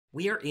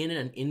We are in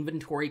an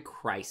inventory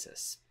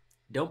crisis.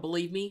 Don't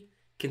believe me?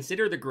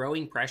 Consider the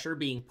growing pressure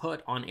being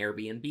put on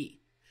Airbnb.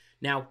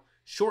 Now,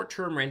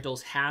 short-term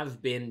rentals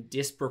have been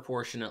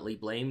disproportionately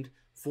blamed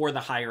for the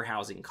higher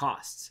housing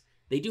costs.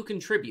 They do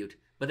contribute,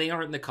 but they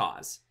aren't the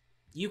cause.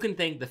 You can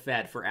thank the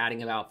Fed for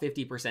adding about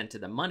 50% to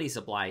the money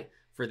supply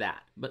for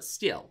that, but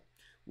still,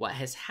 what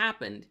has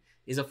happened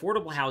is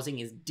affordable housing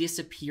is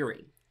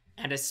disappearing,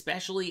 and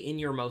especially in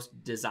your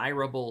most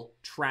desirable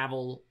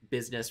travel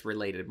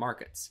business-related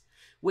markets,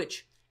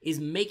 which is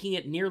making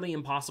it nearly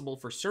impossible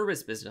for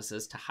service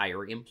businesses to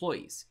hire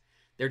employees.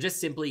 There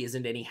just simply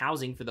isn't any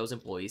housing for those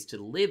employees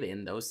to live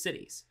in those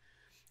cities.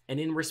 And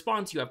in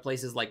response, you have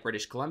places like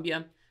British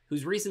Columbia,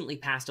 who's recently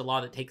passed a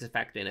law that takes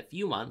effect in a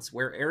few months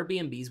where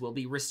Airbnbs will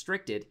be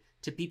restricted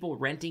to people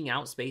renting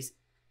out space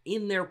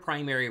in their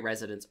primary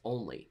residence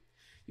only.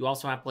 You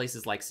also have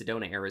places like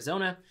Sedona,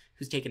 Arizona,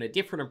 who's taken a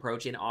different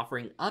approach in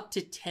offering up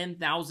to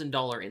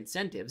 $10,000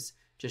 incentives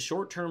to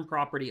short-term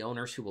property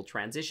owners who will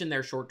transition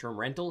their short-term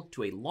rental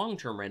to a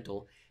long-term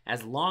rental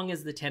as long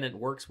as the tenant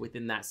works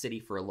within that city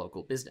for a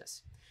local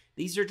business.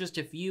 These are just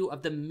a few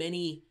of the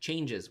many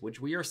changes which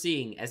we are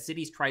seeing as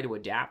cities try to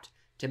adapt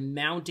to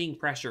mounting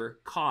pressure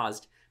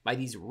caused by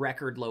these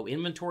record low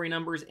inventory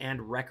numbers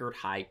and record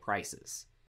high prices.